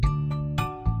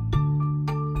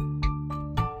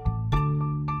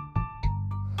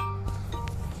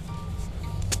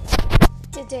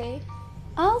Today,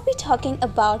 I'll be talking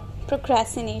about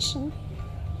procrastination.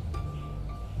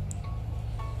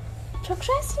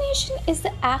 Procrastination is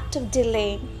the act of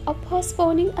delaying or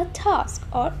postponing a task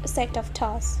or a set of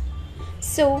tasks.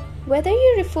 So, whether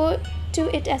you refer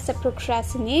to it as a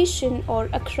procrastination or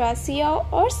acrasia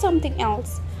or something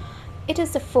else, it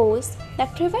is the force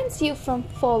that prevents you from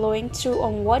following through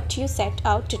on what you set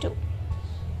out to do.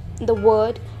 The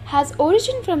word has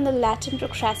origin from the Latin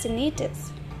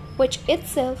procrastinatus, which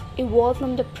itself evolved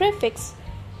from the prefix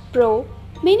pro,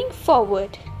 meaning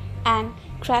forward, and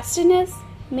crastinus,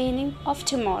 meaning of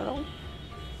tomorrow.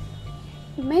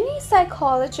 Many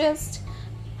psychologists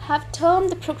have termed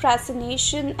the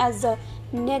procrastination as a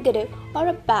negative or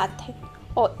a bad thing,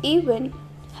 or even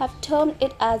have termed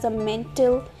it as a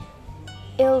mental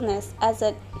illness, as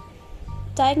a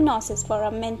diagnosis for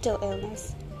a mental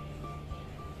illness.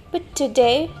 But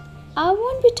today, I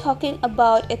won't be talking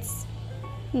about its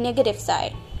negative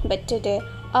side, but today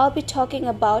I'll be talking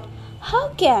about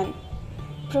how can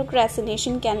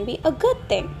procrastination can be a good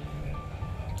thing.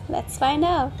 Let's find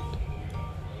out.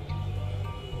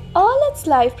 All its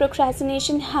life,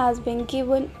 procrastination has been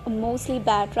given a mostly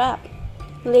bad rap.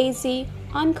 Lazy,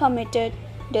 uncommitted,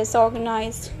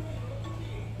 disorganized.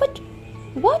 But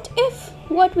what if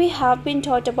what we have been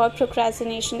taught about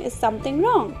procrastination is something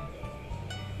wrong?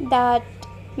 That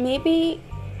maybe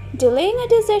delaying a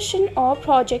decision or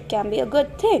project can be a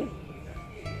good thing.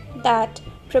 That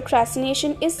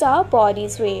procrastination is our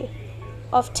body's way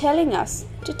of telling us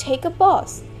to take a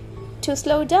pause, to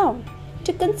slow down,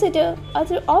 to consider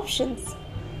other options.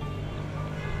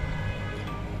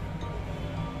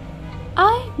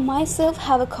 I myself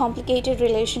have a complicated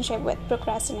relationship with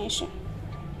procrastination.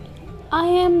 I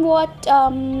am what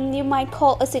you might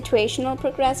call a situational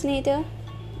procrastinator.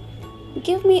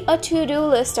 Give me a to-do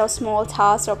list of small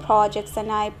tasks or projects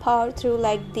and I power through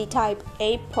like the type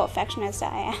A perfectionist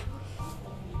I am.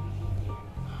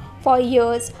 For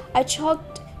years, I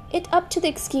chalked it up to the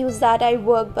excuse that I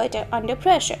work better under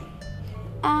pressure.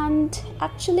 And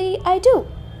actually, I do.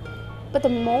 But the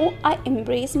more I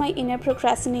embrace my inner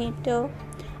procrastinator,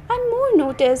 I more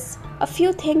notice a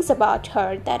few things about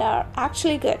her that are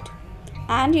actually good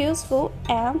and useful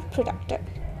and productive.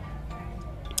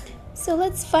 So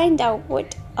let's find out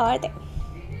what are they.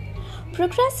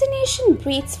 Procrastination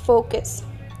breeds focus.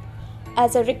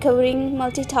 As a recovering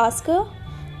multitasker,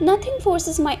 nothing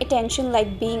forces my attention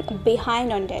like being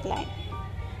behind on deadline.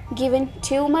 Given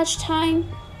too much time,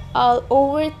 I'll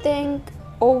overthink,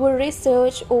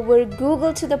 over-research,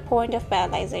 over-Google to the point of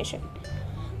paralyzation.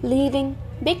 Leaving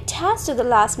big tasks to the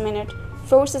last minute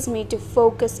forces me to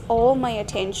focus all my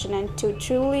attention and to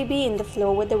truly be in the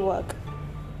flow with the work.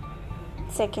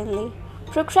 Secondly,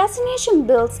 procrastination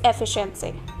builds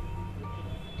efficiency.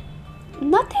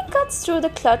 Nothing cuts through the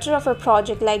clutter of a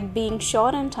project like being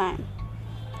short on time.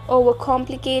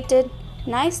 Overcomplicated,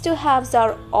 nice-to-haves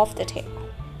are off the table.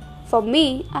 For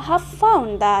me, I have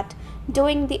found that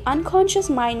doing the unconscious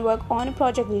mind work on a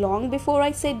project long before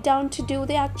I sit down to do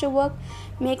the actual work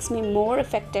makes me more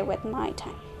effective with my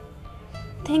time.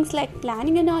 Things like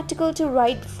planning an article to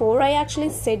write before I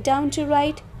actually sit down to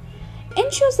write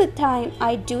ensures the time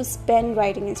I do spend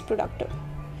writing is productive.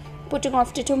 Putting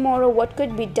off to tomorrow what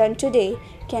could be done today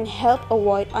can help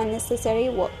avoid unnecessary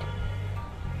work.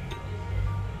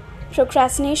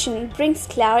 Procrastination brings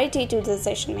clarity to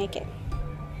decision making.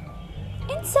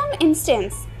 In some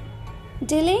instances,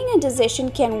 delaying a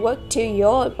decision can work to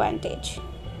your advantage.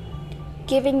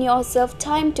 Giving yourself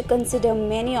time to consider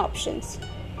many options,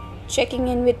 checking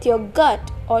in with your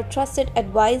gut or trusted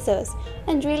advisors,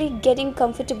 and really getting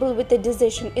comfortable with the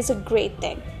decision is a great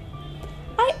thing.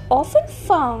 I often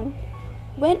found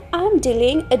when I'm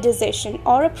delaying a decision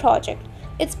or a project,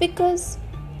 it's because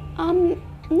I'm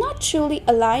not truly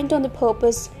aligned on the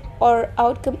purpose or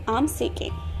outcome I'm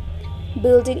seeking.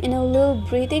 Building in a little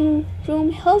breathing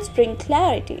room helps bring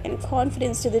clarity and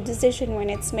confidence to the decision when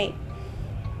it's made.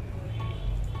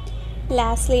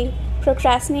 Lastly,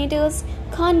 procrastinators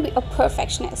can't be a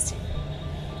perfectionist.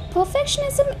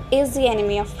 Perfectionism is the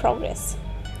enemy of progress.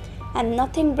 And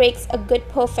nothing breaks a good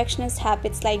perfectionist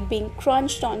habits like being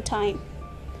crunched on time.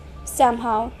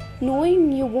 Somehow,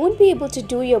 knowing you won't be able to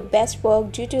do your best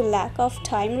work due to lack of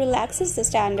time relaxes the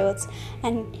standards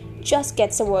and just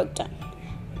gets the work done.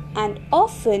 And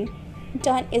often,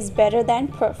 done is better than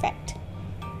perfect.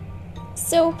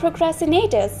 So,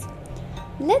 procrastinators,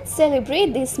 let's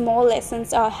celebrate these small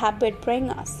lessons our habit bring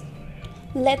us.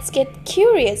 Let's get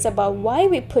curious about why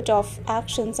we put off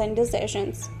actions and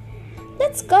decisions.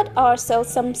 Let's cut ourselves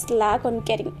some slack on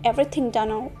getting everything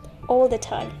done all the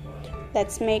time.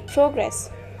 Let's make progress.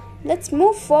 Let's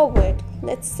move forward.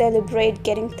 Let's celebrate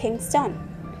getting things done,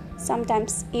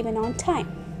 sometimes even on time.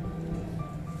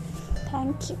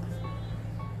 Thank you.